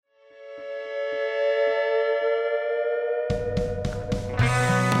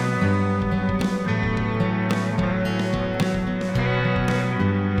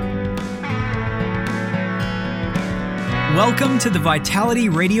Welcome to the Vitality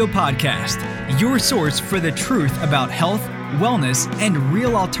Radio Podcast, your source for the truth about health, wellness, and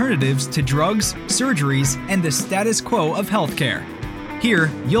real alternatives to drugs, surgeries, and the status quo of healthcare. Here,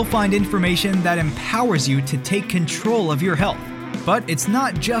 you'll find information that empowers you to take control of your health. But it's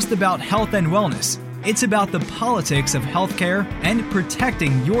not just about health and wellness. It's about the politics of healthcare and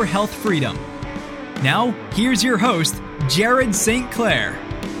protecting your health freedom. Now, here's your host, Jared St. Clair.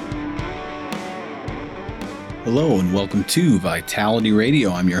 Hello and welcome to Vitality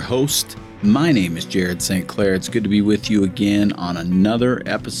Radio. I'm your host. My name is Jared St. Clair. It's good to be with you again on another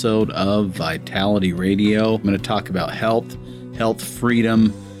episode of Vitality Radio. I'm going to talk about health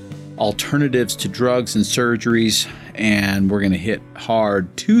freedom, alternatives to drugs and surgeries, and we're going to hit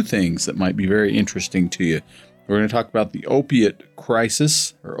hard two things that might be very interesting to you. We're going to talk about the opiate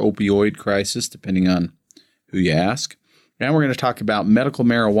crisis or opioid crisis, depending on who you ask. And we're going to talk about medical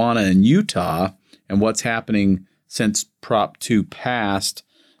marijuana in Utah and what's happening since Prop 2 passed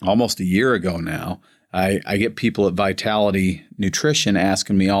almost a year ago now. I get people at Vitality Nutrition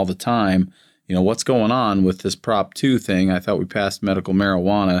asking me all the time, what's going on with this Prop 2 thing? I thought we passed medical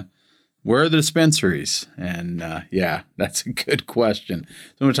marijuana. Where are the dispensaries? And that's a good question. So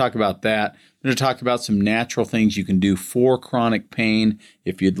I'm going to talk about that. I'm going to talk about some natural things you can do for chronic pain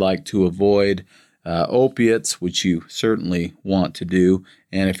if you'd like to avoid opiates, which you certainly want to do.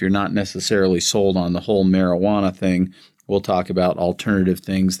 And if you're not necessarily sold on the whole marijuana thing, we'll talk about alternative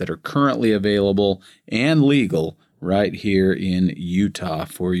things that are currently available and legal right here in Utah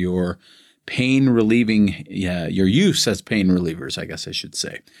for your pain relieving, your use as pain relievers, I guess I should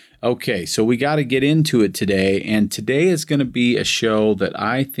say. Okay, so we got to get into it today. And today is going to be a show that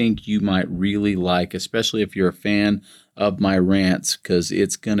I think you might really like, especially if you're a fan of my rants, because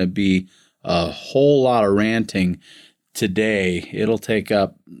it's going to be a whole lot of ranting today. It'll take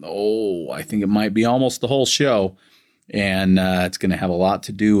up, I think it might be almost the whole show. And it's going to have a lot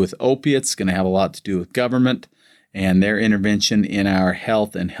to do with opiates. It's going to have a lot to do with government and their intervention in our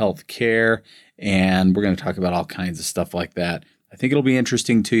health and health care. And we're going to talk about all kinds of stuff like that. I think it'll be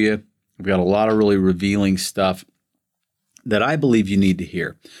interesting to you. We've got a lot of really revealing stuff that I believe you need to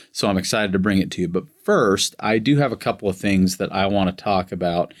hear. So I'm excited to bring it to you. But first, I do have a couple of things that I want to talk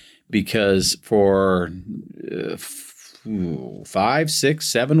about because for 5, 6,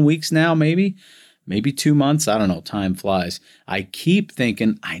 7 weeks now, maybe 2 months, I don't know, time flies. I keep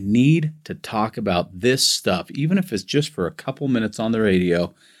thinking I need to talk about this stuff, even if it's just for a couple minutes on the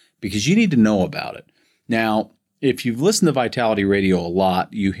radio, because you need to know about it. Now, if you've listened to Vitality Radio a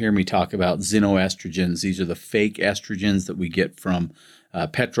lot, you hear me talk about xenoestrogens. These are the fake estrogens that we get from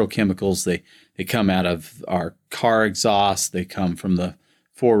petrochemicals. They come out of our car exhaust. They come from the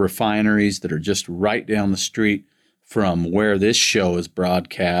 4 refineries that are just right down the street from where this show is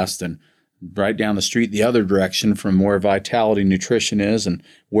broadcast, and right down the street the other direction from where Vitality Nutrition is and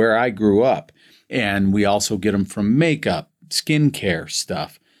where I grew up. And we also get them from makeup, skincare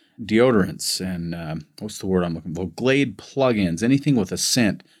stuff, deodorants, and what's the word I'm looking for? Glade plug-ins, anything with a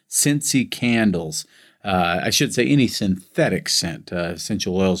scent, Scentsy candles. I should say any synthetic scent.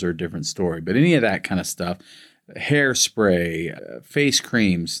 Essential oils are a different story, but any of that kind of stuff. Hairspray, face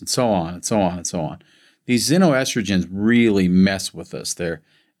creams, and so on and so on and so on. These xenoestrogens really mess with us. They're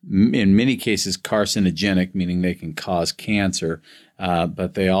in many cases carcinogenic, meaning they can cause cancer,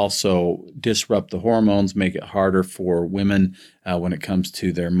 but they also disrupt the hormones, make it harder for women when it comes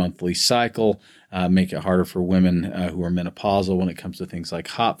to their monthly cycle, make it harder for women who are menopausal when it comes to things like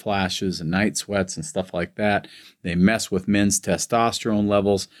hot flashes and night sweats and stuff like that. They mess with men's testosterone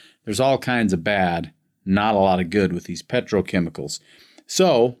levels. There's all kinds of bad, not a lot of good with these petrochemicals.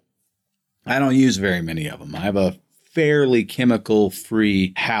 So I don't use very many of them. I have a fairly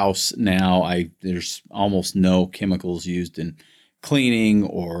chemical-free house now. There's almost no chemicals used in cleaning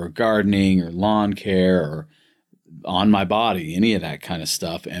or gardening or lawn care or on my body, any of that kind of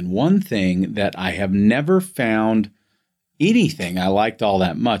stuff. And one thing that I have never found anything I liked all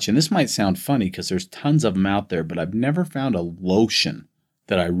that much, and this might sound funny because there's tons of them out there, but I've never found a lotion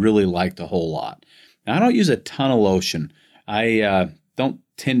that I really liked a whole lot. Now, I don't use a ton of lotion. I don't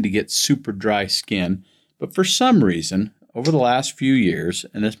tend to get super dry skin. But for some reason, over the last few years,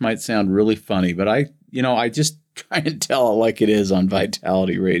 and this might sound really funny, but I just try and tell it like it is on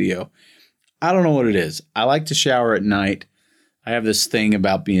Vitality Radio. I don't know what it is. I like to shower at night. I have this thing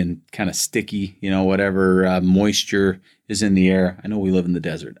about being kind of sticky, whatever moisture is in the air. I know we live in the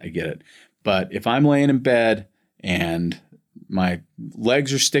desert. I get it. But if I'm laying in bed and my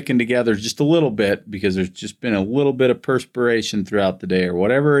legs are sticking together just a little bit because there's just been a little bit of perspiration throughout the day or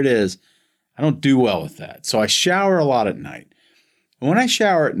whatever it is, I don't do well with that. So I shower a lot at night. And when I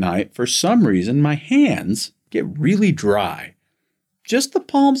shower at night, for some reason, my hands get really dry. Just the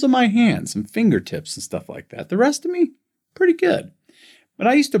palms of my hands and fingertips and stuff like that. The rest of me, pretty good. But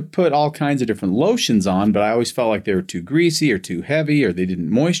I used to put all kinds of different lotions on, but I always felt like they were too greasy or too heavy or they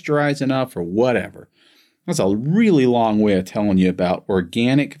didn't moisturize enough or whatever. That's a really long way of telling you about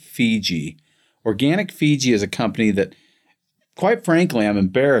Organic Fiji. Organic Fiji is a company that, quite frankly, I'm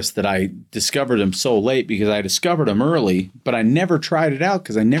embarrassed that I discovered them so late because I discovered them early, but I never tried it out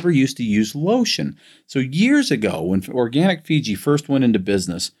because I never used to use lotion. So years ago, when Organic Fiji first went into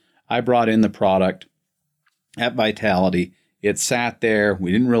business, I brought in the product at Vitality. It sat there.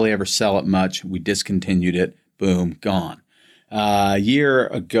 We didn't really ever sell it much. We discontinued it. Boom, gone. A year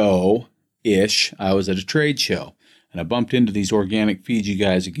ago-ish, I was at a trade show, and I bumped into these Organic Fiji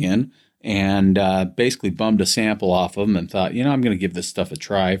guys again, and basically bummed a sample off of them and thought, I'm going to give this stuff a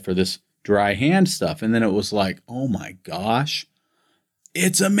try for this dry hand stuff. And then it was like, oh my gosh,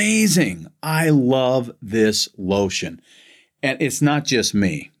 it's amazing. I love this lotion. And it's not just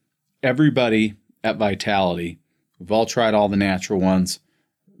me. Everybody at Vitality, we've all tried all the natural ones.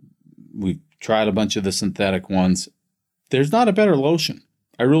 We've tried a bunch of the synthetic ones. There's not a better lotion.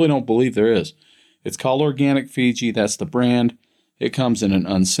 I really don't believe there is. It's called Organic Fiji. That's the brand. It comes in an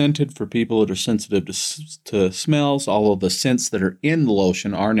unscented for people that are sensitive to smells. All of the scents that are in the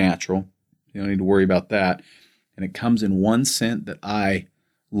lotion are natural. You don't need to worry about that. And it comes in one scent that I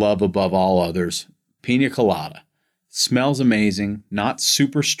love above all others, Pina Colada. Smells amazing, not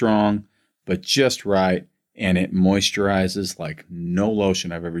super strong, but just right. And it moisturizes like no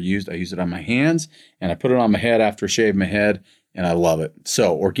lotion I've ever used. I use it on my hands, and I put it on my head after I shave my head, and I love it.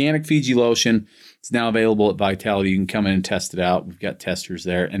 So Organic Fiji lotion, it's now available at Vitality. You can come in and test it out. We've got testers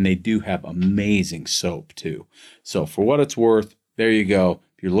there, and they do have amazing soap too. So for what it's worth, there you go.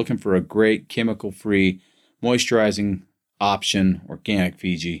 If you're looking for a great chemical-free moisturizing option, Organic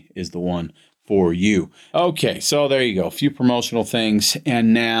Fiji is the one for you. Okay, so there you go. A few promotional things,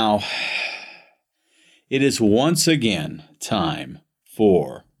 and now it is once again time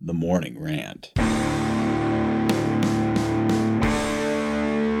for the morning rant.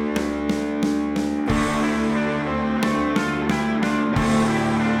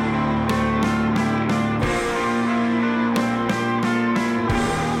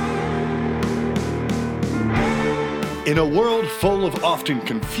 In a world full of often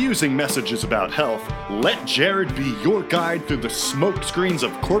confusing messages about health, let Jared be your guide through the smokescreens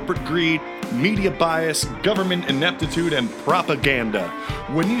of corporate greed, media bias, government ineptitude, and propaganda.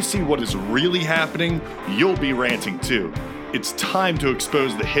 When you see what is really happening, you'll be ranting too. It's time to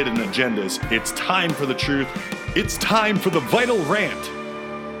expose the hidden agendas. It's time for the truth. It's time for the Vital Rant.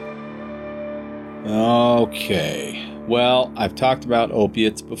 Okay, well, I've talked about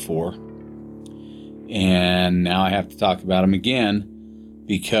opiates before. And now I have to talk about them again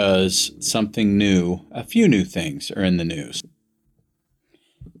because something new, a few new things are in the news.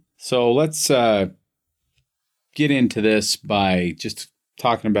 So let's get into this by just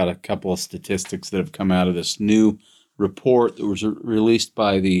talking about a couple of statistics that have come out of this new report that was released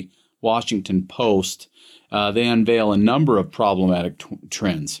by the Washington Post. They unveil a number of problematic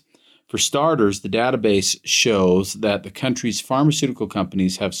trends. For starters, the database shows that the country's pharmaceutical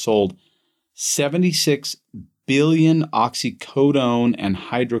companies have sold 76 billion oxycodone and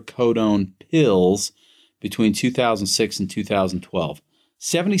hydrocodone pills between 2006 and 2012.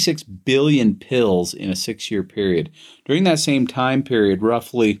 76 billion pills in a 6-year period. During that same time period,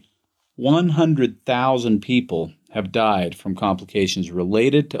 roughly 100,000 people have died from complications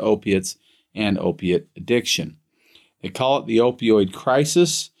related to opiates and opiate addiction. They call it the opioid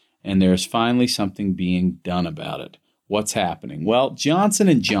crisis, and there's finally something being done about it. What's happening? Well,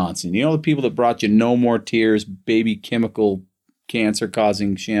 Johnson & Johnson, the people that brought you No More Tears, baby chemical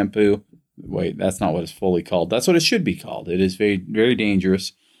cancer-causing shampoo. Wait, that's not what it's fully called. That's what it should be called. It is very, very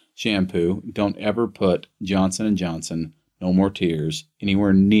dangerous shampoo. Don't ever put Johnson & Johnson No More Tears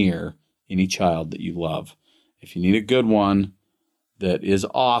anywhere near any child that you love. If you need a good one that is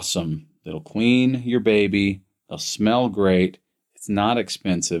awesome, that'll clean your baby, they'll smell great, it's not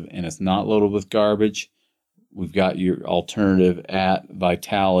expensive, and it's not loaded with garbage, we've got your alternative at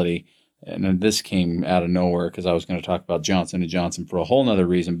Vitality. And this came out of nowhere because I was going to talk about Johnson & Johnson for a whole nother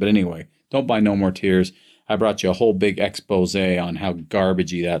reason. But anyway, don't buy No More Tears. I brought you a whole big expose on how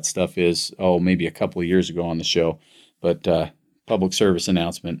garbagey that stuff is, maybe a couple of years ago on the show. But public service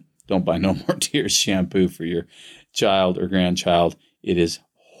announcement, don't buy No More Tears shampoo for your child or grandchild. It is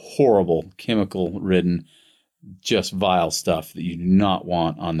horrible, chemical-ridden, just vile stuff that you do not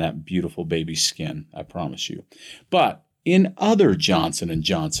want on that beautiful baby's skin, I promise you. But in other Johnson &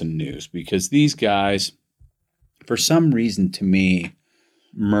 Johnson news, because these guys, for some reason to me,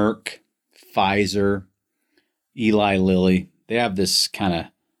 Merck, Pfizer, Eli Lilly, they have this kind of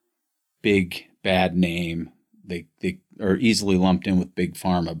big, bad name. They are easily lumped in with big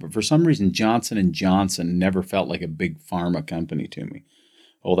pharma, but for some reason, Johnson & Johnson never felt like a big pharma company to me.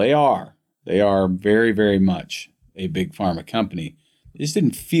 Well, they are. They are very, very much a big pharma company. It just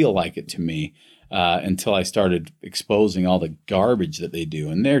didn't feel like it to me until I started exposing all the garbage that they do,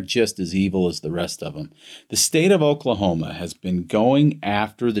 and they're just as evil as the rest of them. The state of Oklahoma has been going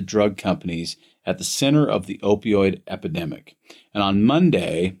after the drug companies at the center of the opioid epidemic. And on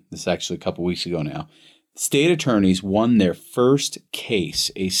Monday, this is actually a couple weeks ago now, state attorneys won their first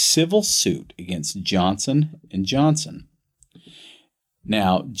case, a civil suit against Johnson & Johnson.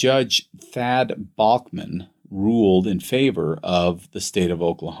 Now, Judge Thad Balkman ruled in favor of the state of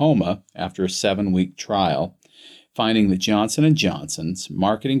Oklahoma after a 7-week trial, finding that Johnson & Johnson's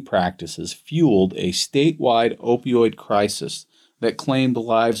marketing practices fueled a statewide opioid crisis that claimed the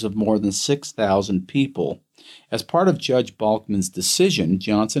lives of more than 6,000 people. As part of Judge Balkman's decision,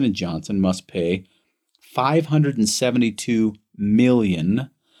 Johnson & Johnson must pay $572 million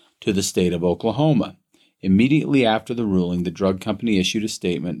to the state of Oklahoma. Immediately after the ruling, the drug company issued a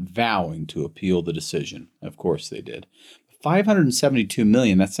statement vowing to appeal the decision. Of course they did. $572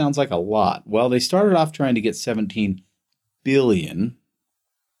 million, that sounds like a lot. Well, they started off trying to get $17 billion,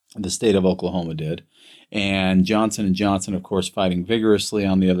 the state of Oklahoma did, and Johnson & Johnson, of course, fighting vigorously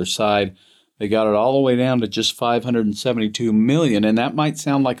on the other side. They got it all the way down to just $572 million, and that might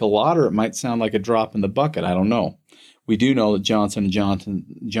sound like a lot, or it might sound like a drop in the bucket. I don't know. We do know that Johnson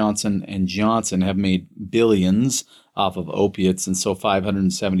 & Johnson have made billions off of opiates, and so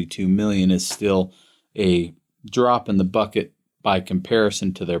 $572 million is still a drop in the bucket by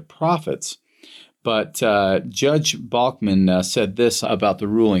comparison to their profits. But Judge Balkman said this about the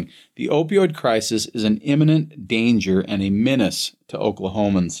ruling: the opioid crisis is an imminent danger and a menace to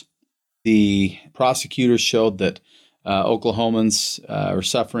Oklahomans. The prosecutors showed that Oklahomans are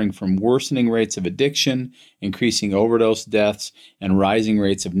suffering from worsening rates of addiction, increasing overdose deaths, and rising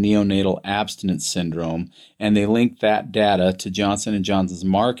rates of neonatal abstinence syndrome, and they linked that data to Johnson & Johnson's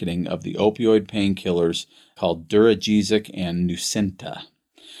marketing of the opioid painkillers called Duragesic and Nucynta.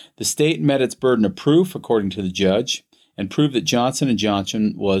 The state met its burden of proof, according to the judge, and proved that Johnson &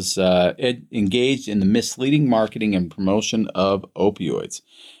 Johnson was engaged in the misleading marketing and promotion of opioids.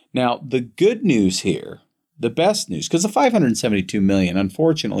 Now, the good news here, the best news, because the $572 million,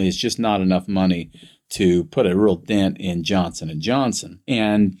 unfortunately, is just not enough money to put a real dent in Johnson & Johnson.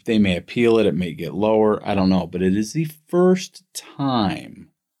 And they may appeal it, it may get lower, I don't know. But it is the first time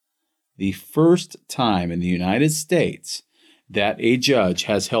in the United States that a judge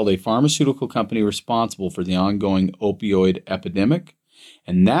has held a pharmaceutical company responsible for the ongoing opioid epidemic.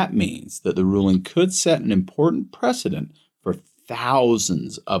 And that means that the ruling could set an important precedent for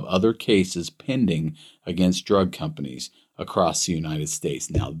thousands of other cases pending against drug companies across the United States.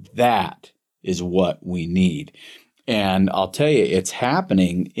 Now, that is what we need. And I'll tell you, it's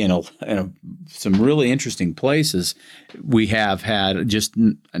happening in some really interesting places. We have had just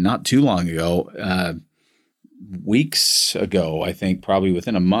not too long ago, weeks ago, I think, probably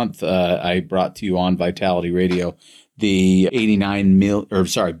within a month, I brought to you on Vitality Radio the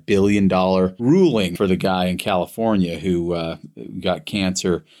 $89 billion ruling for the guy in California who got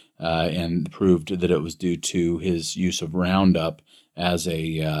cancer and proved that it was due to his use of Roundup as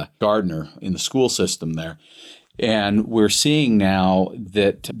a gardener in the school system there. And we're seeing now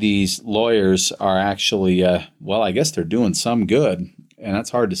that these lawyers are actually, I guess they're doing some good. And that's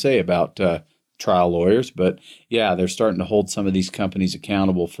hard to say about trial lawyers. But yeah, they're starting to hold some of these companies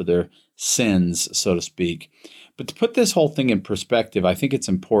accountable for their sins, so to speak. But to put this whole thing in perspective, I think it's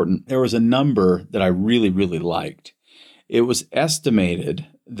important. There was a number that I really, really liked. It was estimated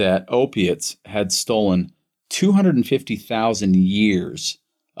that opiates had stolen 250,000 years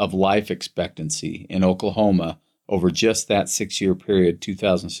of life expectancy in Oklahoma over just that 6-year period,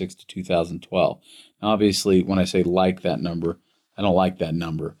 2006 to 2012. Now, obviously, when I say like that number, I don't like that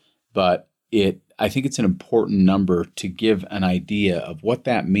number, but I think it's an important number to give an idea of what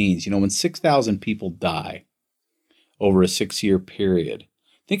that means. You know, when 6,000 people die over a 6-year period,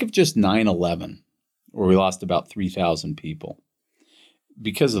 think of just 9/11, where we lost about 3,000 people.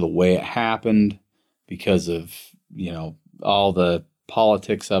 Because of the way it happened, because of, all the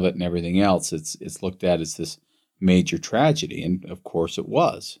politics of it and everything else, it's looked at as this major tragedy. And of course it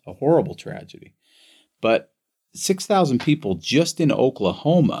was a horrible tragedy. But 6,000 people just in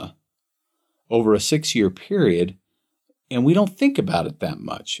Oklahoma over a 6-year period, and we don't think about it that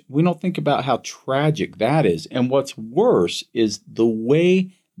much. We don't think about how tragic that is. And what's worse is the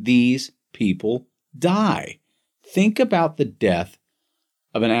way these people die. Think about the death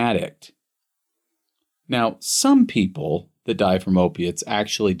of an addict. Now, some people that die from opiates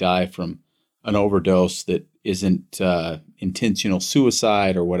actually die from an overdose that isn't intentional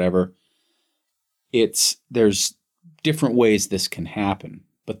suicide or whatever. There's different ways this can happen.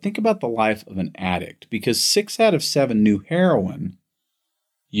 But think about the life of an addict, because 6 out of 7 new heroin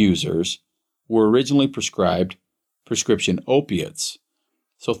users were originally prescribed prescription opiates.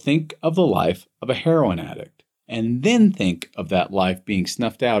 So think of the life of a heroin addict, and then think of that life being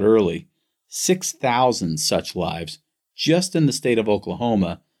snuffed out early. 6,000 such lives just in the state of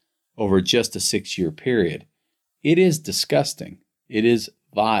Oklahoma over just a 6-year period. It is disgusting. It is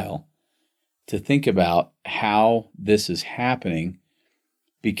vile to think about how this is happening,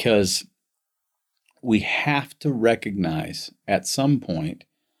 because we have to recognize at some point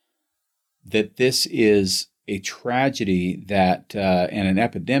that this is a tragedy that and an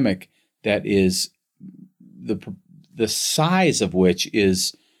epidemic that is the size of which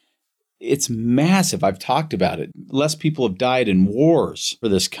it's massive. I've talked about it. Less people have died in wars for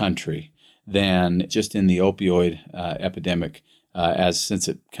this country than just in the opioid epidemic since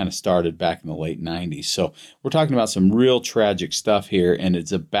it kind of started back in the late 90s. So we're talking about some real tragic stuff here, and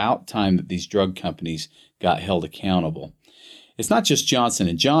it's about time that these drug companies got held accountable. It's not just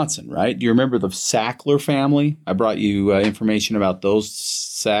Johnson & Johnson, right? Do you remember the Sackler family? I brought you information about those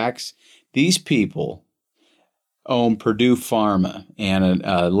Sacks. These people own Purdue Pharma and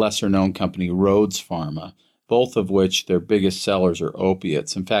a lesser-known company, Rhodes Pharma, both of which their biggest sellers are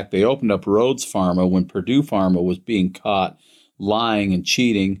opiates. In fact, they opened up Rhodes Pharma when Purdue Pharma was being caught lying and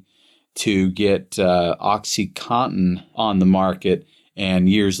cheating to get OxyContin on the market, and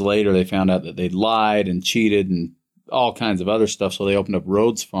years later they found out that they'd lied and cheated and all kinds of other stuff, so they opened up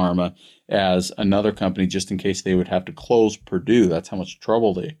Rhodes Pharma as another company just in case they would have to close Purdue. That's how much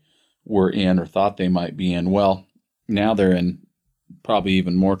trouble they were in or thought they might be in. Well, now they're in probably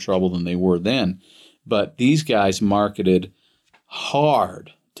even more trouble than they were then. But these guys marketed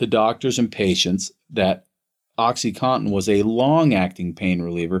hard to doctors and patients that OxyContin was a long-acting pain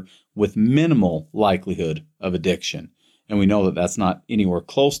reliever with minimal likelihood of addiction. And we know that that's not anywhere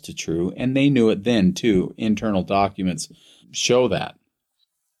close to true, and they knew it then too. Internal documents show that.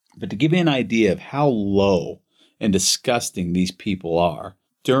 But to give you an idea of how low and disgusting these people are,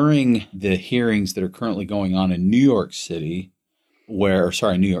 during the hearings that are currently going on in New York State,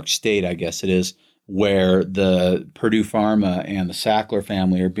 I guess it is, where the Purdue Pharma and the Sackler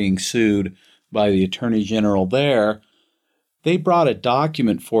family are being sued by the Attorney General there, they brought a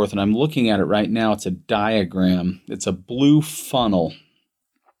document forth, and I'm looking at it right now. It's a diagram. It's a blue funnel.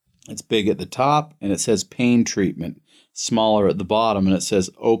 It's big at the top, and it says pain treatment. Smaller at the bottom, and it says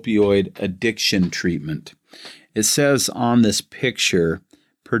opioid addiction treatment. It says on this picture,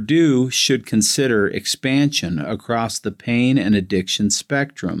 Purdue should consider expansion across the pain and addiction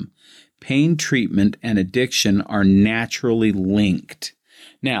spectrum. Pain treatment and addiction are naturally linked.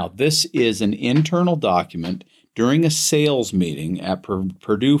 Now, this is an internal document during a sales meeting at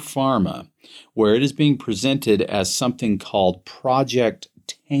Purdue Pharma, where it is being presented as something called Project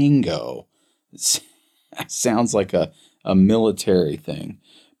Tango. It sounds like a military thing.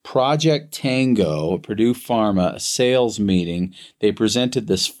 Project Tango, Purdue Pharma, a sales meeting, they presented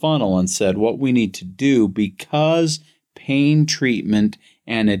this funnel and said what we need to do, because pain treatment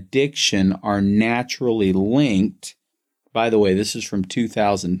and addiction are naturally linked. By the way, this is from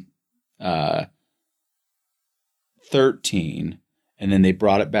 2013, and then they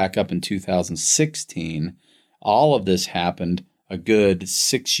brought it back up in 2016. All of this happened a good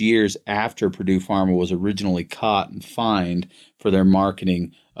 6 years after Purdue Pharma was originally caught and fined for their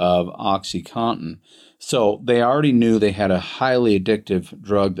marketing of OxyContin. So they already knew they had a highly addictive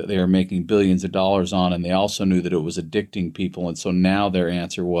drug that they were making billions of dollars on, and they also knew that it was addicting people. And so now their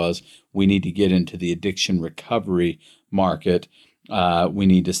answer was, we need to get into the addiction recovery market. We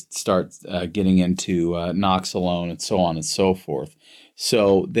need to start getting into Noxalone and so on and so forth.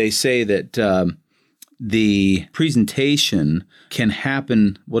 So they say that the presentation can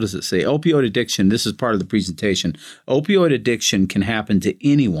happen, what does it say? Opioid addiction, this is part of the presentation. Opioid addiction can happen to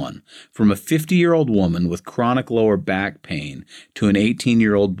anyone, from a 50-year-old woman with chronic lower back pain to an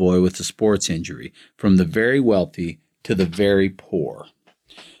 18-year-old boy with a sports injury, from the very wealthy to the very poor.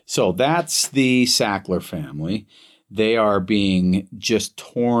 So that's the Sackler family. They are being just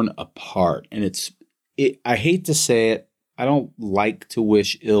torn apart. And I hate to say it, I don't like to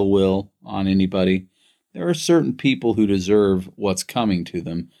wish ill will on anybody. There are certain people who deserve what's coming to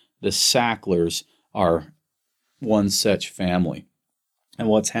them. The Sacklers are one such family. And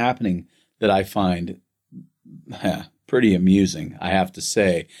what's happening that I find pretty amusing, I have to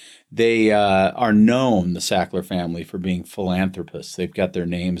say. They are known, the Sackler family, for being philanthropists. They've got their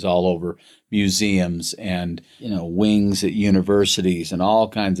names all over museums and, wings at universities and all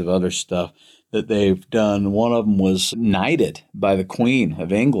kinds of other stuff that they've done. One of them was knighted by the Queen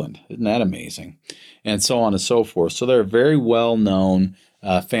of England. Isn't that amazing? And so on and so forth. So they're a very well-known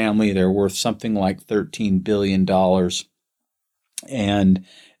family. They're worth something like $13 billion. And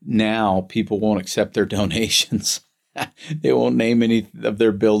now people won't accept their donations. They won't name any of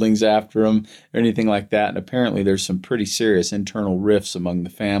their buildings after them or anything like that. And apparently there's some pretty serious internal rifts among the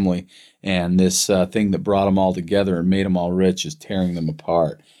family. And this thing that brought them all together and made them all rich is tearing them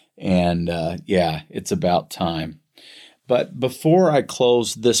apart. And it's about time. But before I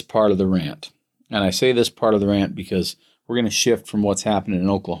close this part of the rant, and I say this part of the rant because we're going to shift from what's happening in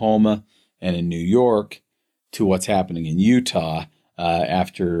Oklahoma and in New York to what's happening in Utah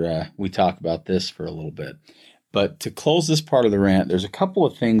after we talk about this for a little bit. But to close this part of the rant, there's a couple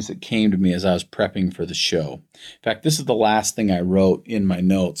of things that came to me as I was prepping for the show. In fact, this is the last thing I wrote in my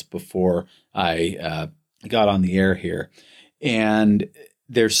notes before I got on the air here. And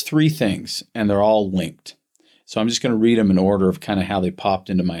there's three things, and they're all linked. So I'm just going to read them in order of kind of how they popped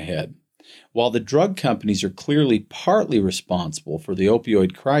into my head. While the drug companies are clearly partly responsible for the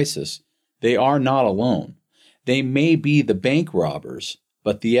opioid crisis, they are not alone. They may be the bank robbers,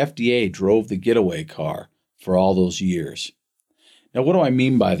 but the FDA drove the getaway car for all those years. Now, what do I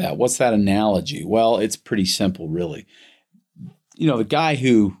mean by that? What's that analogy? Well, it's pretty simple, really. The guy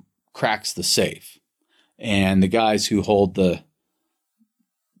who cracks the safe and the guys who hold the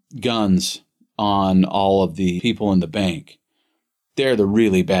guns on all of the people in the bank, they're the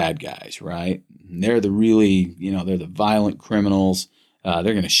really bad guys, right? And they're the really, they're the violent criminals. They're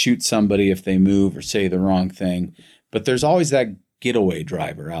going to shoot somebody if they move or say the wrong thing. But there's always that getaway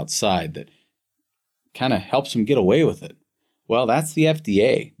driver outside that kind of helps them get away with it. Well, that's the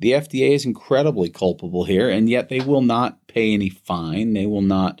FDA. The FDA is incredibly culpable here, and yet they will not pay any fine. They will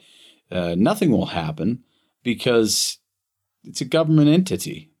not, nothing will happen because it's a government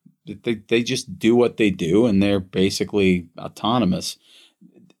entity. They just do what they do, and they're basically autonomous.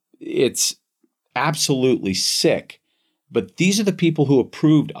 It's absolutely sick. But these are the people who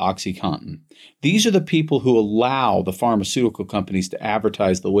approved OxyContin. These are the people who allow the pharmaceutical companies to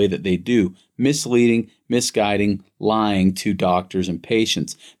advertise the way that they do, misleading, misguiding, lying to doctors and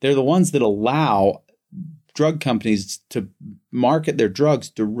patients. They're the ones that allow drug companies to market their drugs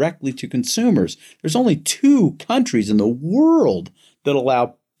directly to consumers. There's only 2 countries in the world that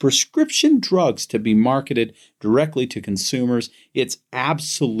allow prescription drugs to be marketed directly to consumers. It's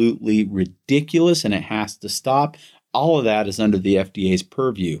absolutely ridiculous, and it has to stop. All of that is under the FDA's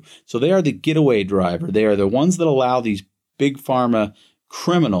purview. So they are the getaway driver. They are the ones that allow these big pharma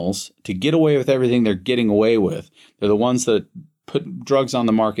criminals to get away with everything they're getting away with. They're the ones that put drugs on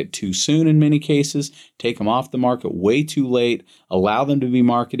the market too soon in many cases, take them off the market way too late, allow them to be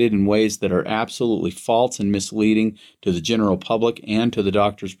marketed in ways that are absolutely false and misleading to the general public and to the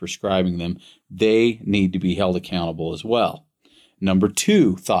doctors prescribing them. They need to be held accountable as well. Number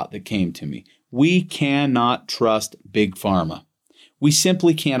 2 thought that came to me. We cannot trust big pharma. We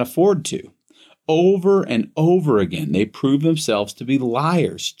simply can't afford to. Over and over again, they prove themselves to be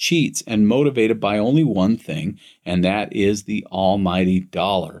liars, cheats, and motivated by only one thing, and that is the almighty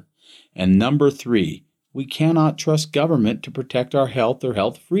dollar. And number 3, we cannot trust government to protect our health or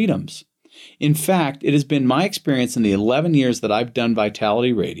health freedoms. In fact, it has been my experience in the 11 years that I've done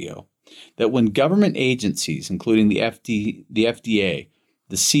Vitality Radio that when government agencies, including the FDA,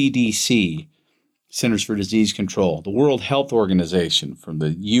 the CDC, Centers for Disease Control, the World Health Organization from the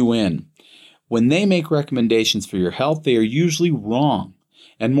UN, when they make recommendations for your health, they are usually wrong.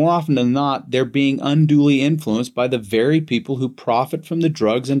 And more often than not, they're being unduly influenced by the very people who profit from the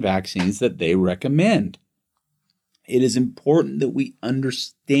drugs and vaccines that they recommend. It is important that we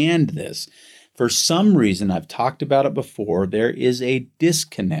understand this. For some reason, I've talked about it before, there is a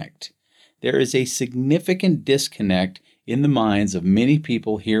disconnect. There is a significant disconnect in the minds of many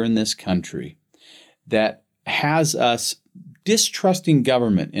people here in this country that has us distrusting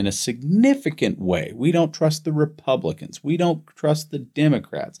government in a significant way. We don't trust the Republicans. We don't trust the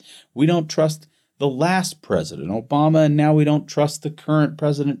Democrats. We don't trust the last president, Obama, and now we don't trust the current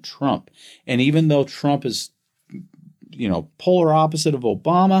president, Trump. And even though Trump is, polar opposite of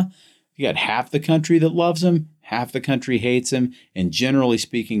Obama, you got half the country that loves him, half the country hates him, and generally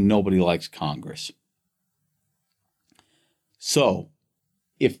speaking, nobody likes Congress. So,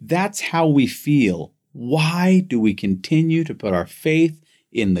 if that's how we feel, why do we continue to put our faith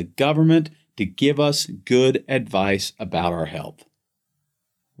in the government to give us good advice about our health?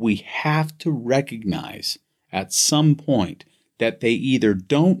 We have to recognize at some point that they either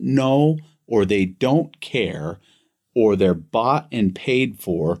don't know or they don't care, or they're bought and paid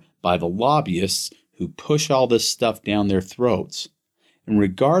for by the lobbyists who push all this stuff down their throats. And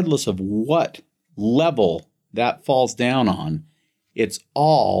regardless of what level that falls down on, it's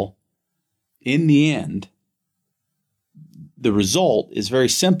all, in the end, the result is very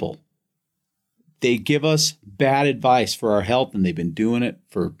simple. They give us bad advice for our health, and they've been doing it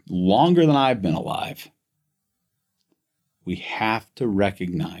for longer than I've been alive. We have to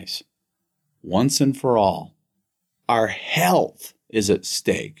recognize, once and for all, our health is at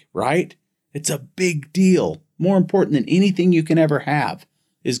stake, right? It's a big deal. More important than anything you can ever have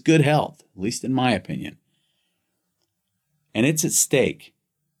is good health, at least in my opinion. And it's at stake.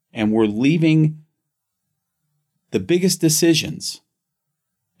 And we're leaving the biggest decisions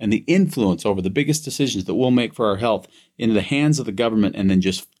and the influence over the biggest decisions that we'll make for our health into the hands of the government, and then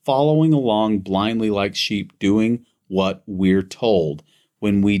just following along blindly like sheep, doing what we're told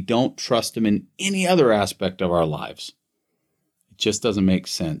when we don't trust them in any other aspect of our lives. It just doesn't make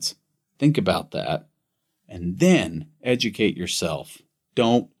sense. Think about that, and then educate yourself.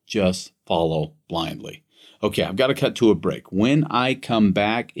 Don't just follow blindly. Okay, I've got to cut to a break. When I come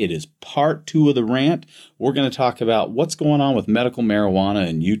back, it is part 2 of the rant. We're going to talk about what's going on with medical marijuana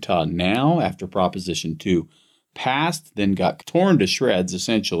in Utah now after Proposition 2 passed, then got torn to shreds,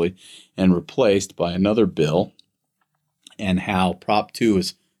 essentially, and replaced by another bill, and how Prop 2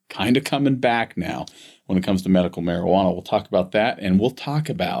 is kind of coming back now when it comes to medical marijuana. We'll talk about that, and we'll talk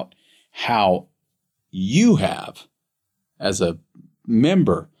about how you have, as a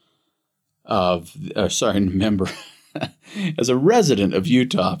member of, as a resident of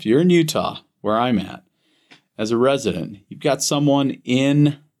Utah, if you're in Utah, where I'm at, as a resident, you've got someone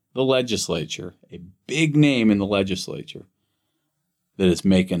in the legislature, a big name in the legislature, that is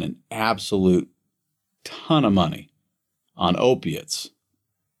making an absolute ton of money on opiates.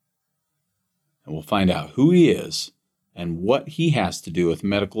 And we'll find out who he is and what he has to do with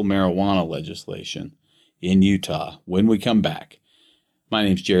medical marijuana legislation in Utah when we come back. My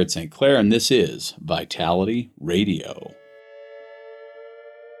name's Jared St. Clair, and this is Vitality Radio.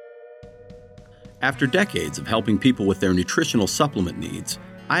 After decades of helping people with their nutritional supplement needs,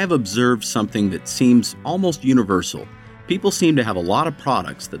 I have observed something that seems almost universal. People seem to have a lot of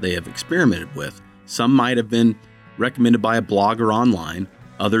products that they have experimented with. Some might have been recommended by a blogger online,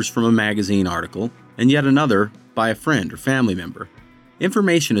 others from a magazine article, and yet another by a friend or family member.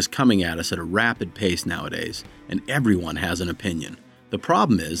 Information is coming at us at a rapid pace nowadays, and everyone has an opinion. The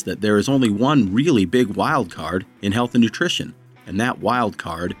problem is that there is only one really big wild card in health and nutrition, and that wild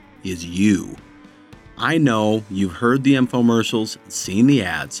card is you. I know you've heard the infomercials, seen the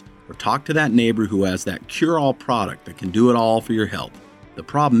ads, or talked to that neighbor who has that cure-all product that can do it all for your health. The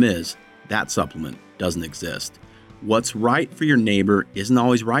problem is that supplement doesn't exist. What's right for your neighbor isn't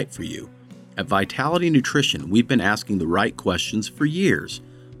always right for you. At Vitality Nutrition, we've been asking the right questions for years.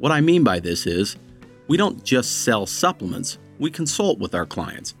 What I mean by this is, we don't just sell supplements, we consult with our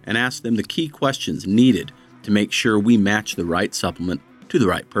clients and ask them the key questions needed to make sure we match the right supplement to the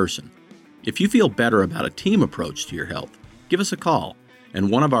right person. If you feel better about a team approach to your health, give us a call,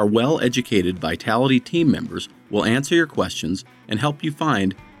 and one of our well-educated Vitality team members will answer your questions and help you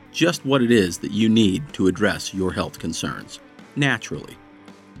find just what it is that you need to address your health concerns, naturally.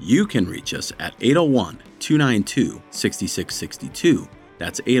 You can reach us at 801-292-6662.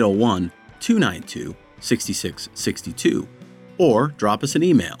 That's 801-292-6662. Or drop us an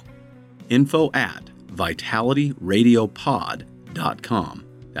email, info@vitalityradiopod.com.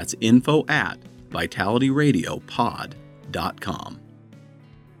 That's info@vitalityradiopod.com.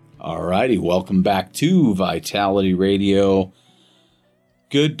 All righty, welcome back to Vitality Radio.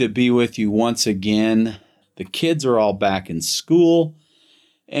 Good to be with you once again. The kids are all back in school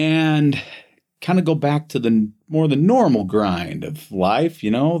and kind of go back to the normal grind of life,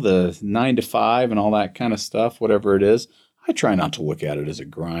 the 9 to 5 and all that kind of stuff, whatever it is. I try not to look at it as a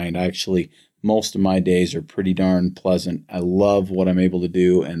grind. Actually, most of my days are pretty darn pleasant. I love what I'm able to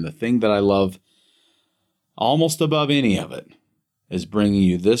do, and the thing that I love almost above any of it is bringing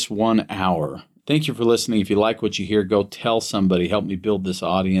you this 1 hour. Thank you for listening. If you like what you hear, go tell somebody. Help me build this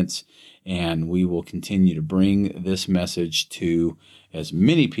audience, and we will continue to bring this message to as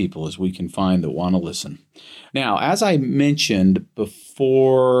many people as we can find that want to listen. Now, as I mentioned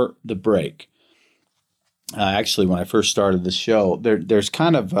before the break, actually, when I first started the show, there's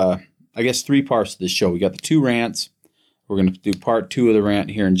kind of, 3 parts to this show. We got the 2 rants. We're going to do part 2 of the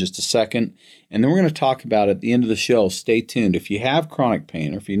rant here in just a second. And then we're going to talk about at the end of the show. Stay tuned. If you have chronic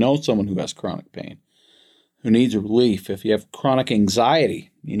pain, or if you know someone who has chronic pain, who needs relief, if you have chronic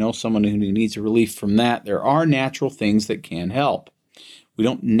anxiety, someone who needs relief from that, there are natural things that can help. We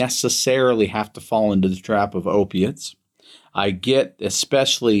don't necessarily have to fall into the trap of opiates. I get,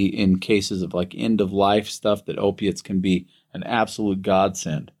 especially in cases of like end-of-life stuff, that opiates can be an absolute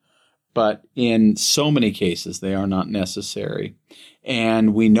godsend. But in so many cases, they are not necessary.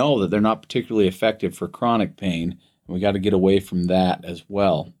 And we know that they're not particularly effective for chronic pain. We got to get away from that as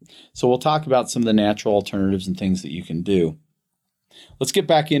well. So we'll talk about some of the natural alternatives and things that you can do. Let's get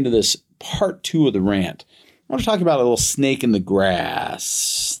back into this part 2 of the rant. I want to talk about a little snake in the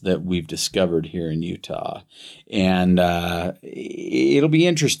grass that we've discovered here in Utah. And it'll be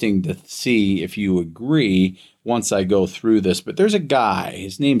interesting to see if you agree once I go through this. But there's a guy,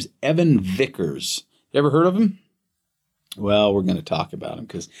 his name's Evan Vickers. You ever heard of him? Well, we're going to talk about him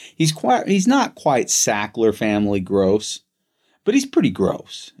because he's not quite Sackler family gross, but he's pretty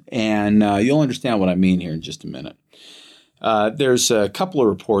gross. And you'll understand what I mean here in just a minute. There's a couple of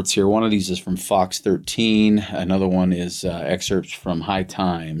reports here. One of these is from Fox 13. Another one is excerpts from High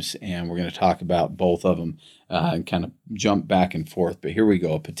Times, and we're going to talk about both of them and kind of jump back and forth. But here we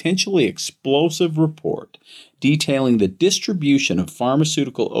go. A potentially explosive report detailing the distribution of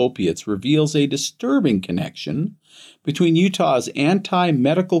pharmaceutical opiates reveals a disturbing connection between Utah's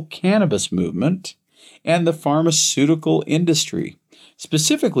anti-medical cannabis movement and the pharmaceutical industry.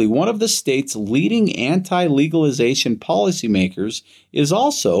 Specifically, one of the state's leading anti-legalization policymakers is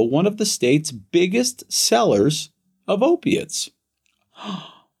also one of the state's biggest sellers of opiates.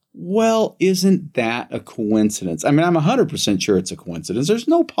 Well, isn't that a coincidence? I mean, I'm 100% sure it's a coincidence. There's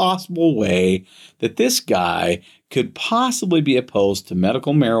no possible way that this guy could possibly be opposed to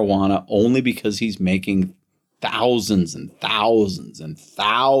medical marijuana only because he's making thousands and thousands and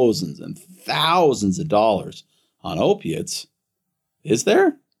thousands and thousands of dollars on opiates. Is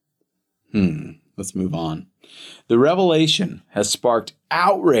there? Let's move on. The revelation has sparked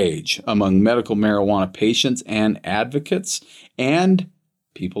outrage among medical marijuana patients and advocates and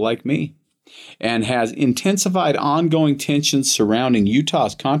people like me, and has intensified ongoing tensions surrounding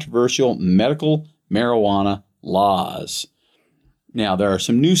Utah's controversial medical marijuana laws. Now, there are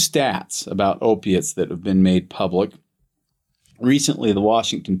some new stats about opiates that have been made public. Recently, the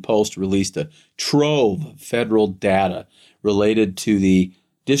Washington Post released a trove of federal data related to the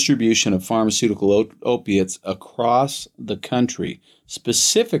distribution of pharmaceutical opiates across the country.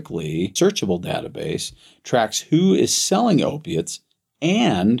 Specifically, a searchable database tracks who is selling opiates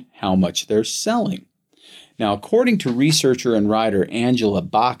and how much they're selling. Now, according to researcher and writer Angela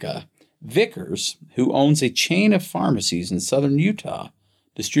Baca, Vickers, who owns a chain of pharmacies in southern Utah,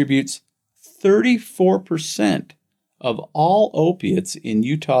 distributes 34% of all opiates in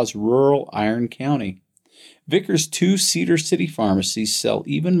Utah's rural Iron County. Vickers' 2 Cedar City pharmacies sell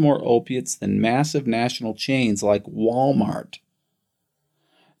even more opiates than massive national chains like Walmart.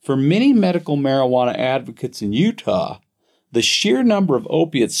 For many medical marijuana advocates in Utah, the sheer number of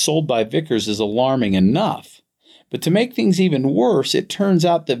opiates sold by Vickers is alarming enough. But to make things even worse, it turns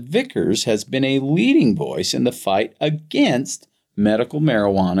out that Vickers has been a leading voice in the fight against medical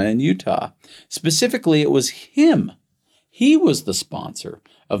marijuana in Utah. Specifically, it was him. He was the sponsor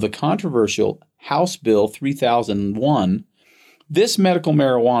of the controversial House Bill 3001. This medical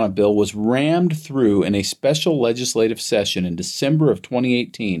marijuana bill was rammed through in a special legislative session in December of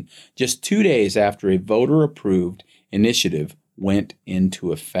 2018, just 2 days after a voter-approved initiative went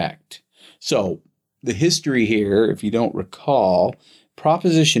into effect. So, the history here, if you don't recall,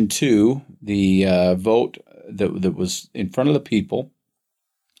 Proposition 2, the vote that was in front of the people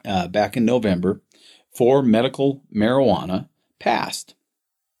back in November for medical marijuana, passed.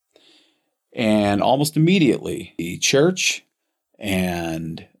 And almost immediately, the church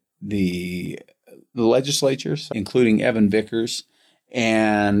and the legislatures, including Evan Vickers,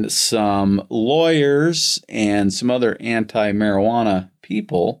 and some lawyers and some other anti-marijuana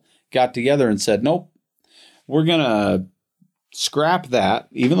people got together and said, nope, we're going to scrap that.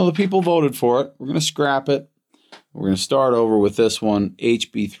 Even though the people voted for it, we're going to scrap it. We're going to start over with this one,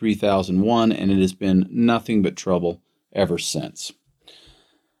 HB 3001, and it has been nothing but trouble ever since.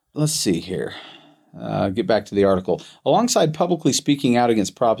 Let's see here. Get back to the article. Alongside publicly speaking out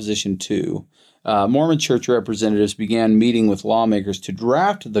against Proposition 2, Mormon church representatives began meeting with lawmakers to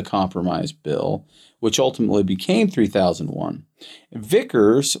draft the compromise bill, which ultimately became 3001.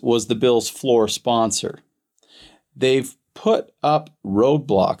 Vickers was the bill's floor sponsor. They've put up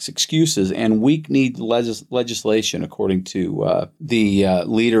roadblocks, excuses, and weak-kneed legislation, according to the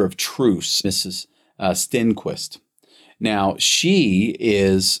leader of Truce, Mrs. Stenquist. Now, she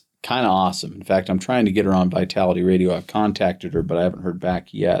is kind of awesome. In fact, I'm trying to get her on Vitality Radio. I've contacted her, but I haven't heard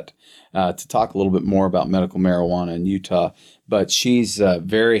back yet to talk a little bit more about medical marijuana in Utah. But she's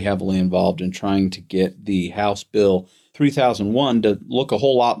very heavily involved in trying to get the House Bill 3001 to look a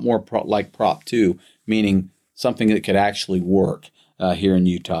whole lot more like Prop 2, meaning something that could actually work here in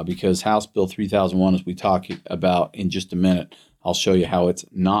Utah, because House Bill 3001, as we talk about in just a minute, I'll show you how it's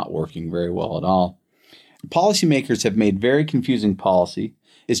not working very well at all. Policymakers have made very confusing policy.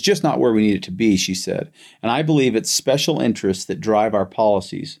 It's just not where we need it to be, she said. And I believe it's special interests that drive our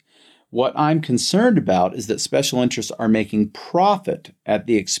policies. What I'm concerned about is that special interests are making profit at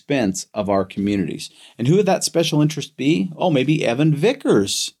the expense of our communities. And who would that special interest be? Oh, maybe Evan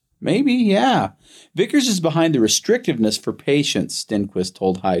Vickers. Maybe, yeah. Vickers is behind the restrictiveness for patients, Stenquist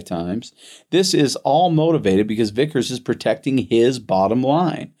told High Times. This is all motivated because Vickers is protecting his bottom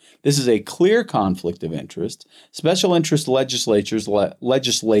line. This is a clear conflict of interest. Special interest legislators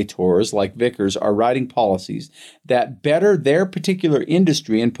like Vickers are writing policies that better their particular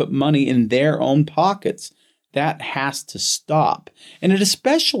industry and put money in their own pockets. That has to stop. And it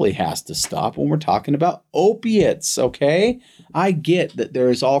especially has to stop when we're talking about opiates, okay? I get that there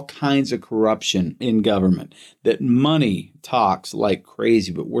is all kinds of corruption in government, that money talks like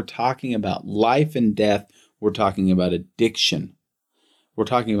crazy, but we're talking about life and death. We're talking about addiction. We're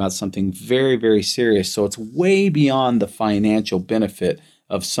talking about something very, very serious. So it's way beyond the financial benefit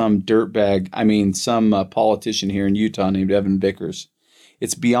of some dirtbag, some politician here in Utah named Evan Vickers.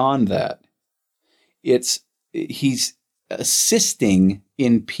 It's beyond that. He's assisting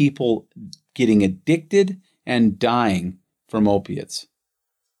in people getting addicted and dying from opiates.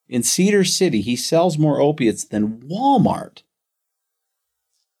 In Cedar City, he sells more opiates than Walmart.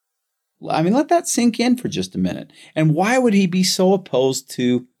 Let that sink in for just a minute. And why would he be so opposed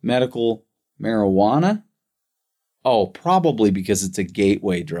to medical marijuana? Oh, probably because it's a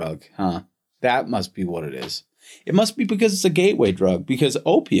gateway drug, huh? That must be what it is. It must be because it's a gateway drug, because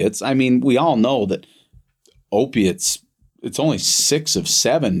opiates, we all know that opiates, it's only 6 of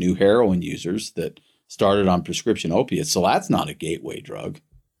 7 new heroin users that started on prescription opiates, so that's not a gateway drug.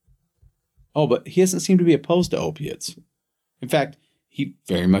 Oh, but he doesn't seem to be opposed to opiates. In fact, he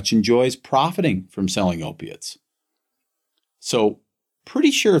very much enjoys profiting from selling opiates. So,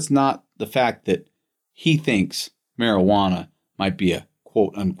 pretty sure it's not the fact that he thinks marijuana might be a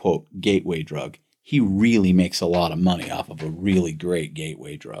quote-unquote gateway drug. He really makes a lot of money off of a really great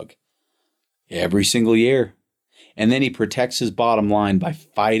gateway drug. Every single year. And then he protects his bottom line by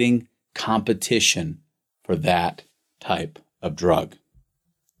fighting competition for that type of drug.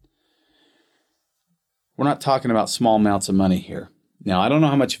 We're not talking about small amounts of money here. Now, I don't know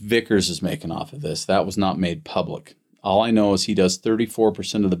how much Vickers is making off of this. That was not made public. All I know is he does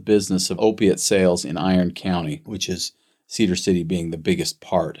 34% of the business of opiate sales in Iron County, which is Cedar City being the biggest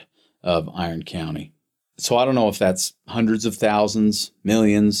part of Iron County. So I don't know if that's hundreds of thousands,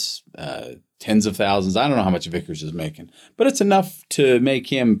 millions, tens of thousands. I don't know how much Vickers is making, but it's enough to make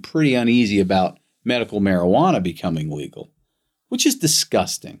him pretty uneasy about medical marijuana becoming legal, which is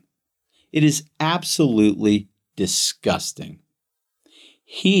disgusting. It is absolutely disgusting.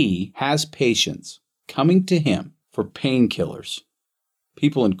 He has patients coming to him for painkillers,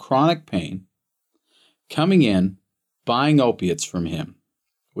 people in chronic pain, coming in, buying opiates from him,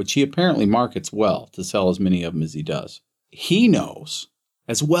 which he apparently markets well to sell as many of them as he does. He knows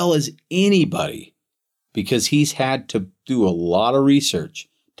as well as anybody, because he's had to do a lot of research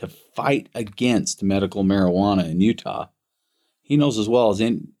to fight against medical marijuana in Utah. He knows as well as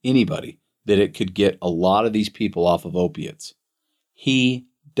anybody that it could get a lot of these people off of opiates. He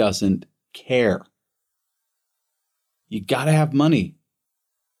doesn't care. You got to have money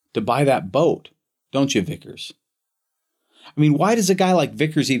to buy that boat, don't you, Vickers? Why does a guy like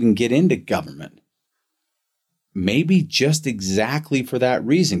Vickers even get into government? Maybe just exactly for that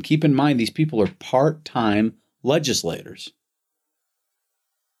reason. Keep in mind, these people are part-time legislators.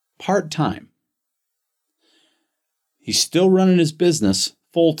 Part-time. He's still running his business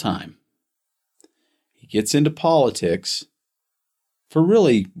full-time. He gets into politics for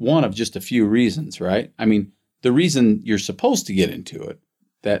really one of just a few reasons, right? The reason you're supposed to get into it,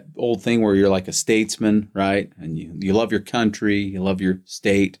 that old thing where you're like a statesman, right? And you love your country, you love your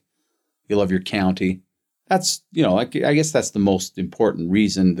state, you love your county. That's, I guess that's the most important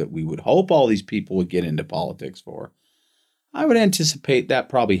reason that we would hope all these people would get into politics for. I would anticipate that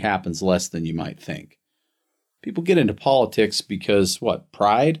probably happens less than you might think. People get into politics because, what,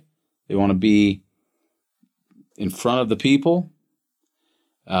 pride? They want to be in front of the people?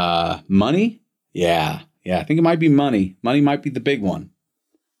 Money? Yeah, I think it might be money. Money might be the big one.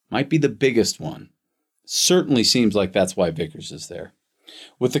 Might be the biggest one. Certainly seems like that's why Vickers is there.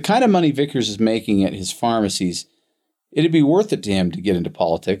 With the kind of money Vickers is making at his pharmacies, it'd be worth it to him to get into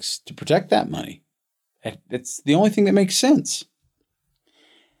politics to protect that money. It's the only thing that makes sense.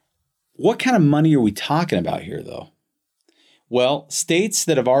 What kind of money are we talking about here, though? Well, states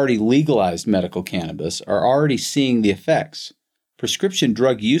that have already legalized medical cannabis are already seeing the effects. Prescription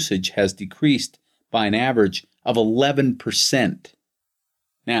drug usage has decreased by an average of 11%.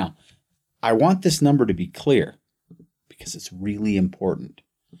 Now, I want this number to be clear because it's really important.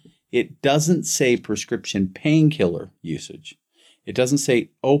 It doesn't say prescription painkiller usage. It doesn't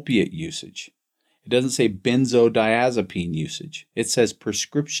say opiate usage. It doesn't say benzodiazepine usage. It says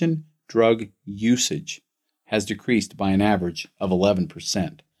prescription drug usage has decreased by an average of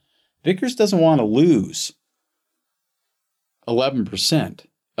 11%. Vickers doesn't want to lose 11%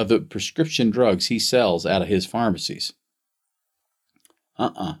 of the prescription drugs he sells out of his pharmacies.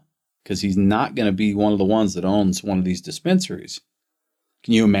 Because he's not going to be one of the ones that owns one of these dispensaries.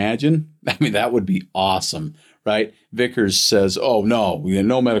 Can you imagine? I mean, that would be awesome, right? Vickers says, oh, no, we have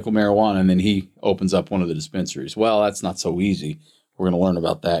no medical marijuana, and then he opens up one of the dispensaries. Well, that's not so easy. We're going to learn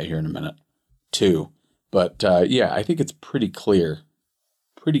about that here in a minute, too. But, yeah, I think it's pretty clear.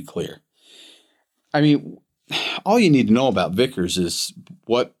 Pretty clear. I mean, all you need to know about Vickers is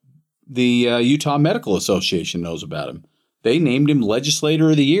what the Utah Medical Association knows about him. They named him Legislator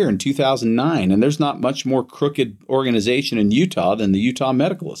of the Year in 2009, and there's not much more crooked organization in Utah than the Utah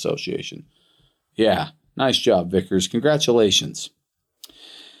Medical Association. Yeah, nice job, Vickers. Congratulations.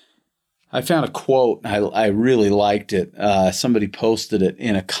 I found a quote. I really liked it. Somebody posted it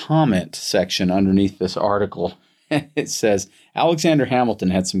in a comment section underneath this article. It says, Alexander Hamilton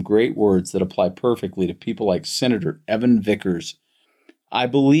had some great words that apply perfectly to people like Senator Evan Vickers. I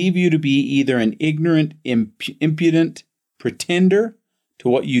believe you to be either an ignorant, impudent pretender to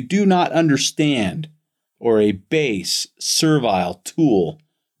what you do not understand, or a base, servile tool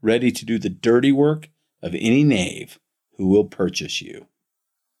ready to do the dirty work of any knave who will purchase you.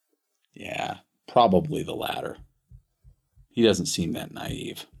 Yeah, probably the latter. He doesn't seem that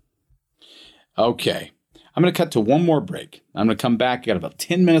naive. Okay, I'm going to cut to one more break. I'm going to come back. I got about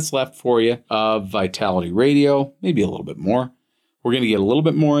 10 minutes left for you of Vitality Radio, maybe a little bit more. We're going to get a little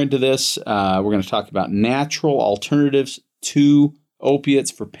bit more into this. We're going to talk about natural alternatives to opiates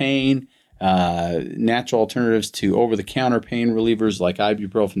for pain, natural alternatives to over-the-counter pain relievers like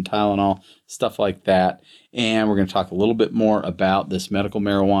ibuprofen, Tylenol, stuff like that. And we're going to talk a little bit more about this medical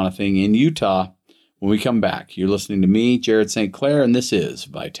marijuana thing in Utah when we come back. You're listening to me, Jared St. Clair, and this is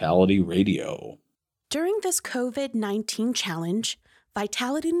Vitality Radio. During this COVID-19 challenge,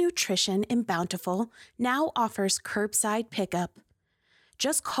 Vitality Nutrition in Bountiful now offers curbside pickup.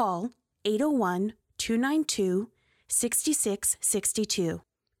 Just call 801-292-6662.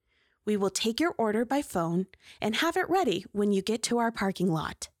 We will take your order by phone and have it ready when you get to our parking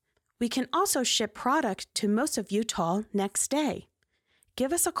lot. We can also ship product to most of Utah next day.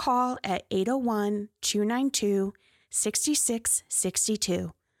 Give us a call at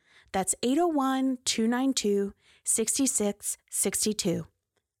 801-292-6662. That's 801-292-6662.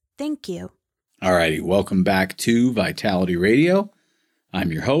 Thank you. All righty, welcome back to Vitality Radio.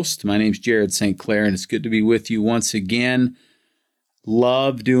 I'm your host. My name's Jared St. Clair, and it's good to be with you once again.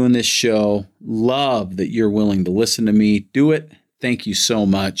 Love doing this show. Love that you're willing to listen to me. Do it. Thank you so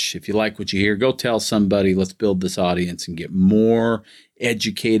much. If you like what you hear, go tell somebody. Let's build this audience and get more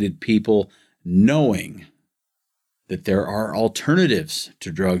educated people knowing that there are alternatives to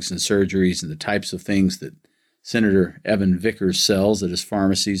drugs and surgeries and the types of things that Senator Evan Vickers sells at his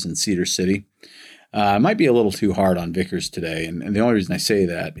pharmacies in Cedar City. I might be a little too hard on Vickers today, and the only reason I say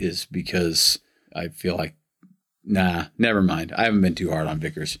that is because I feel like, never mind. I haven't been too hard on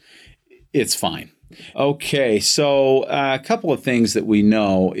Vickers. It's fine. Okay, so a couple of things that we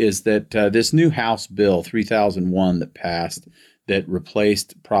know is that this new House Bill 3001 that passed that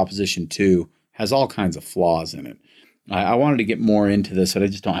replaced Proposition 2 has all kinds of flaws in it. I wanted to get more into this, but I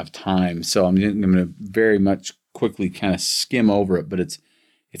just don't have time, so I'm going to very much quickly kind of skim over it, but it's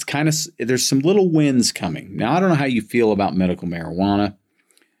kind of, there's some little wins coming. Now, I don't know how you feel about medical marijuana.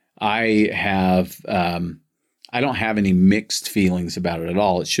 I don't have any mixed feelings about it at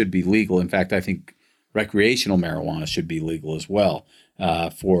all. It should be legal. In fact, I think recreational marijuana should be legal as well,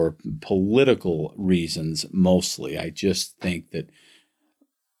 for political reasons mostly. I just think that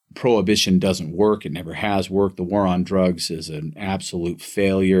prohibition doesn't work. It never has worked. The war on drugs is an absolute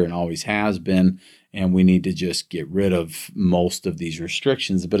failure and always has been. And we need to just get rid of most of these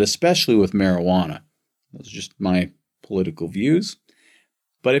restrictions, but especially with marijuana. Those are just my political views.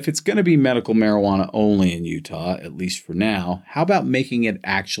 But if it's going to be medical marijuana only in Utah, at least for now, how about making it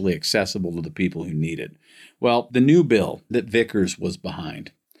actually accessible to the people who need it? Well, the new bill that Vickers was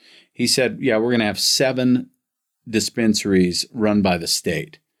behind, he said, yeah, we're going to have 7 dispensaries run by the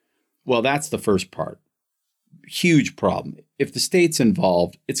state. Well, that's the first part. Huge problem. If the state's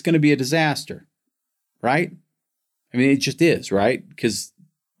involved, it's going to be a disaster, right? I mean, it just is, right? Because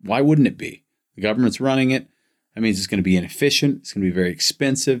why wouldn't it be? The government's running it. That means it's going to be inefficient. It's going to be very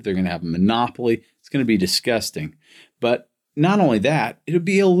expensive. They're going to have a monopoly. It's going to be disgusting. But not only that, it'll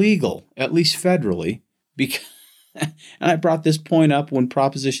be illegal, at least federally. Because, and I brought this point up when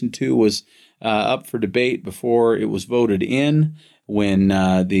Proposition 2 was up for debate before it was voted in, when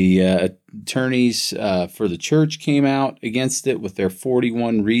the attorneys for the church came out against it with their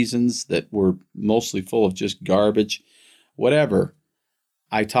 41 reasons that were mostly full of just garbage. Whatever,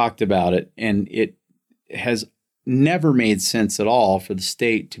 I talked about it, and it has never made sense at all for the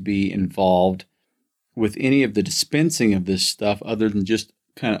state to be involved with any of the dispensing of this stuff other than just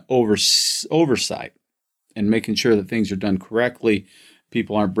kind of oversight and making sure that things are done correctly,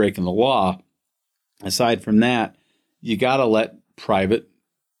 people aren't breaking the law. Aside from that, you got to let private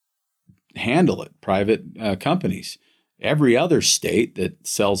handle it, private companies. Every other state that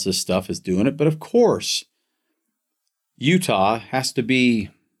sells this stuff is doing it, but of course, Utah has to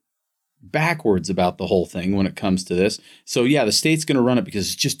be backwards about the whole thing when it comes to this. So yeah, the state's going to run it because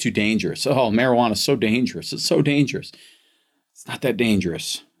it's just too dangerous. Oh, marijuana is so dangerous. It's so dangerous. It's not that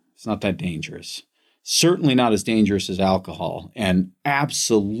dangerous. It's not that dangerous. Certainly not as dangerous as alcohol, and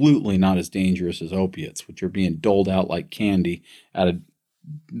absolutely not as dangerous as opiates, which are being doled out like candy out of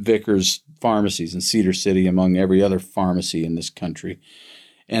Vickers pharmacies in Cedar City, among every other pharmacy in this country.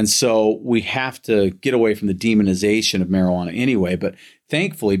 And so we have to get away from the demonization of marijuana anyway. But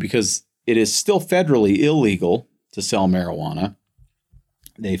thankfully, because it is still federally illegal to sell marijuana,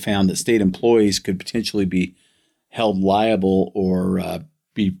 they found that state employees could potentially be held liable or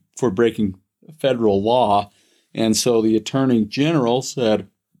be for breaking federal law. And so the Attorney General said,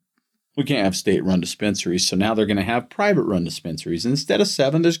 we can't have state-run dispensaries, so now they're going to have private-run dispensaries. And instead of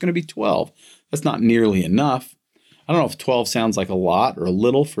 7, there's going to be 12. That's not nearly enough. I don't know if 12 sounds like a lot or a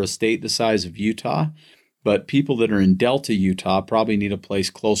little for a state the size of Utah, but people that are in Delta, Utah probably need a place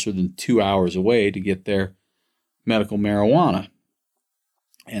closer than 2 hours away to get their medical marijuana,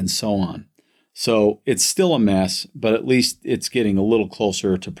 and so on. So it's still a mess, but at least it's getting a little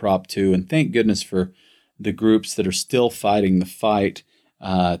closer to Prop 2, and thank goodness for the groups that are still fighting the fight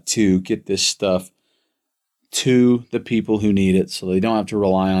to get this stuff to the people who need it so they don't have to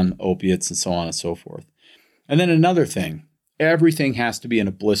rely on opiates and so on and so forth. And then another thing, everything has to be in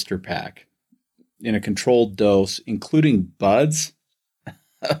a blister pack, in a controlled dose, including buds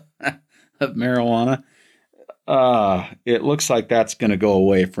of marijuana. It looks like that's going to go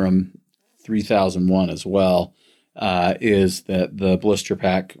away from 3001 as well, is that the blister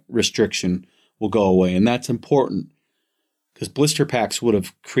pack restriction will go away. And that's important because blister packs would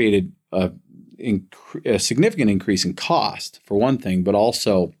have created a significant increase in cost, for one thing, but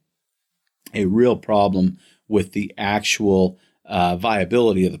also a real problem with the actual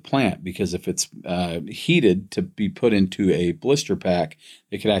viability of the plant, because if it's heated to be put into a blister pack,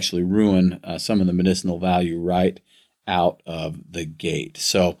 it could actually ruin some of the medicinal value right out of the gate.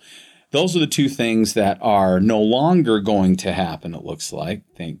 So those are the two things that are no longer going to happen, it looks like,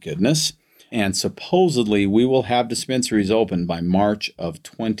 thank goodness. And supposedly we will have dispensaries open by March of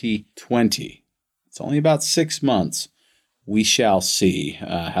 2020. It's only about 6 months. We shall see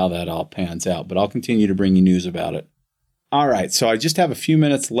how that all pans out, but I'll continue to bring you news about it. All right, so I just have a few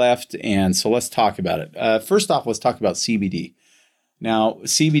minutes left, and so let's talk about it. First off, let's talk about CBD. Now,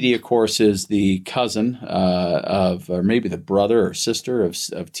 CBD, of course, is the cousin or maybe the brother or sister of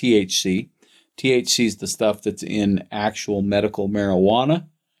THC. THC is the stuff that's in actual medical marijuana,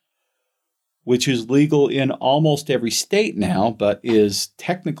 which is legal in almost every state now, but is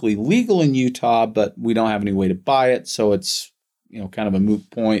technically legal in Utah, but we don't have any way to buy it, so it's kind of a moot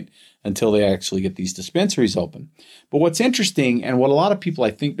point until they actually get these dispensaries open. But what's interesting, and what a lot of people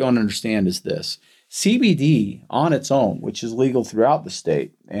I think don't understand, is this. CBD on its own, which is legal throughout the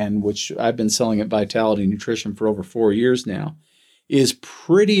state, and which I've been selling at Vitality Nutrition for over 4 years now, is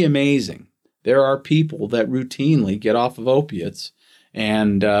pretty amazing. There are people that routinely get off of opiates,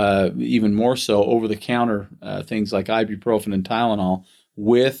 and even more so over-the-counter things like ibuprofen and Tylenol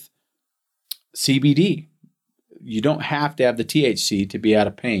with CBD. You don't have to have the THC to be out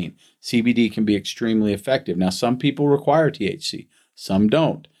of pain. CBD can be extremely effective. Now, some people require THC, some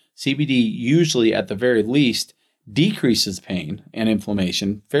don't. CBD usually, at the very least, decreases pain and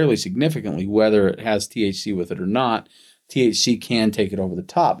inflammation fairly significantly, whether it has THC with it or not, THC can take it over the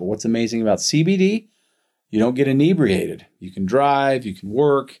top. But what's amazing about CBD, you don't get inebriated. You can drive, you can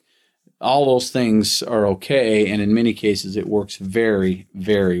work. All those things are okay. And in many cases, it works very,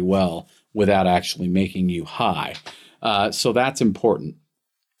 very well without actually making you high. So that's important.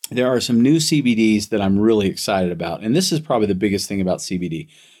 There are some new CBDs that I'm really excited about. And this is probably the biggest thing about CBD.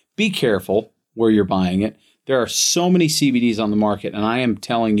 Be careful where you're buying it. There are so many CBDs on the market, and I am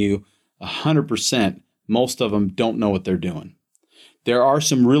telling you 100%, most of them don't know what they're doing. There are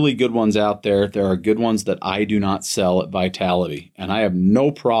some really good ones out there. There are good ones that I do not sell at Vitality, and I have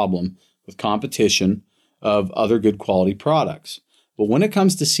no problem with competition of other good quality products. But when it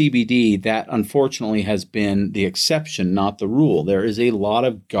comes to CBD, that unfortunately has been the exception, not the rule. There is a lot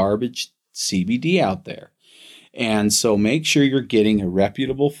of garbage CBD out there. And so make sure you're getting a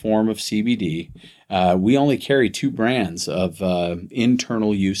reputable form of CBD. We only carry 2 brands of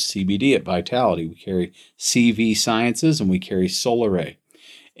internal use CBD at Vitality. We carry CV Sciences and we carry Solaray.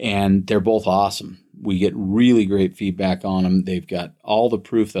 And they're both awesome. We get really great feedback on them. They've got all the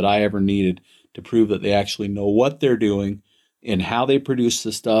proof that I ever needed to prove that they actually know what they're doing and how they produce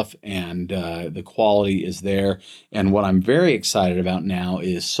the stuff, and the quality is there. And what I'm very excited about now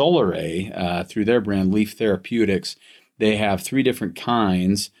is Solaray, through their brand Leaf Therapeutics. They have 3 different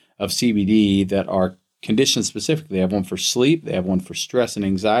kinds of CBD that are condition specific. They have one for sleep, they have one for stress and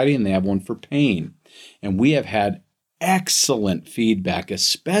anxiety, and they have one for pain. And we have had excellent feedback,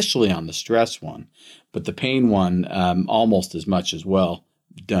 especially on the stress one, but the pain one almost as much as well.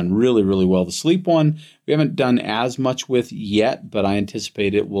 Done really, really well. The sleep one, we haven't done as much with yet, but I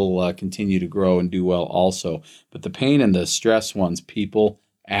anticipate it will continue to grow and do well also. But the pain and the stress ones, people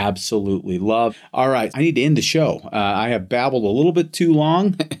absolutely love. All right, I need to end the show. I have babbled a little bit too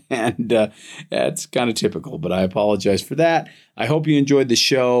long, and that's kind of typical, but I apologize for that. I hope you enjoyed the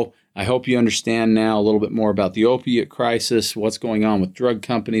show. I hope you understand now a little bit more about the opiate crisis, what's going on with drug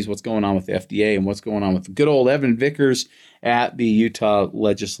companies, what's going on with the FDA, and what's going on with good old Evan Vickers at the Utah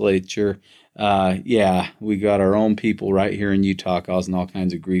legislature. We got our own people right here in Utah causing all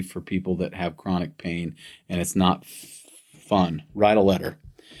kinds of grief for people that have chronic pain, and it's not fun. Write a letter.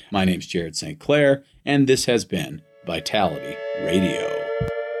 My name's Jared St. Clair, and this has been Vitality Radio.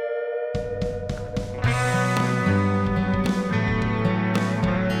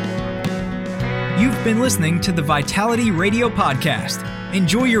 You've been listening to the Vitality Radio Podcast.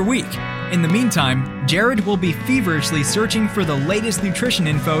 Enjoy your week. In the meantime, Jared will be feverishly searching for the latest nutrition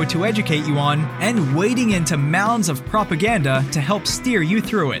info to educate you on and wading into mounds of propaganda to help steer you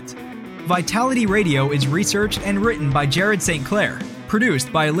through it. Vitality Radio is researched and written by Jared St. Clair,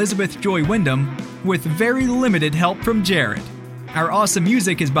 produced by Elizabeth Joy Wyndham, with very limited help from Jared. Our awesome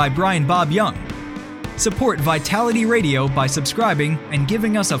music is by Brian Bob Young. Support Vitality Radio by subscribing and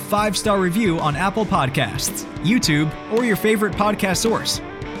giving us a 5-star review on Apple Podcasts, YouTube, or your favorite podcast source.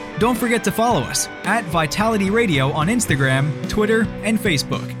 Don't forget to follow us at Vitality Radio on Instagram, Twitter, and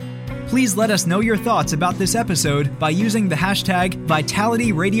Facebook. Please let us know your thoughts about this episode by using the hashtag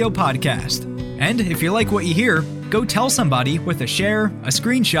Vitality Radio Podcast. And if you like what you hear, go tell somebody with a share, a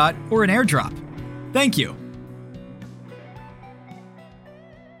screenshot, or an airdrop. Thank you.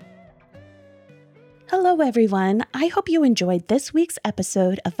 Hello, everyone. I hope you enjoyed this week's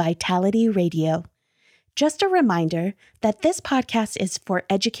episode of Vitality Radio. Just a reminder that this podcast is for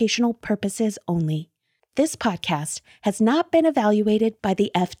educational purposes only. This podcast has not been evaluated by the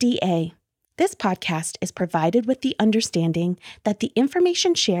FDA. This podcast is provided with the understanding that the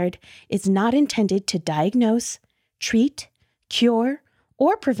information shared is not intended to diagnose, treat, cure,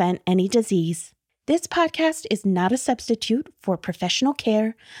 or prevent any disease. This podcast is not a substitute for professional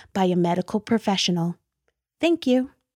care by a medical professional. Thank you.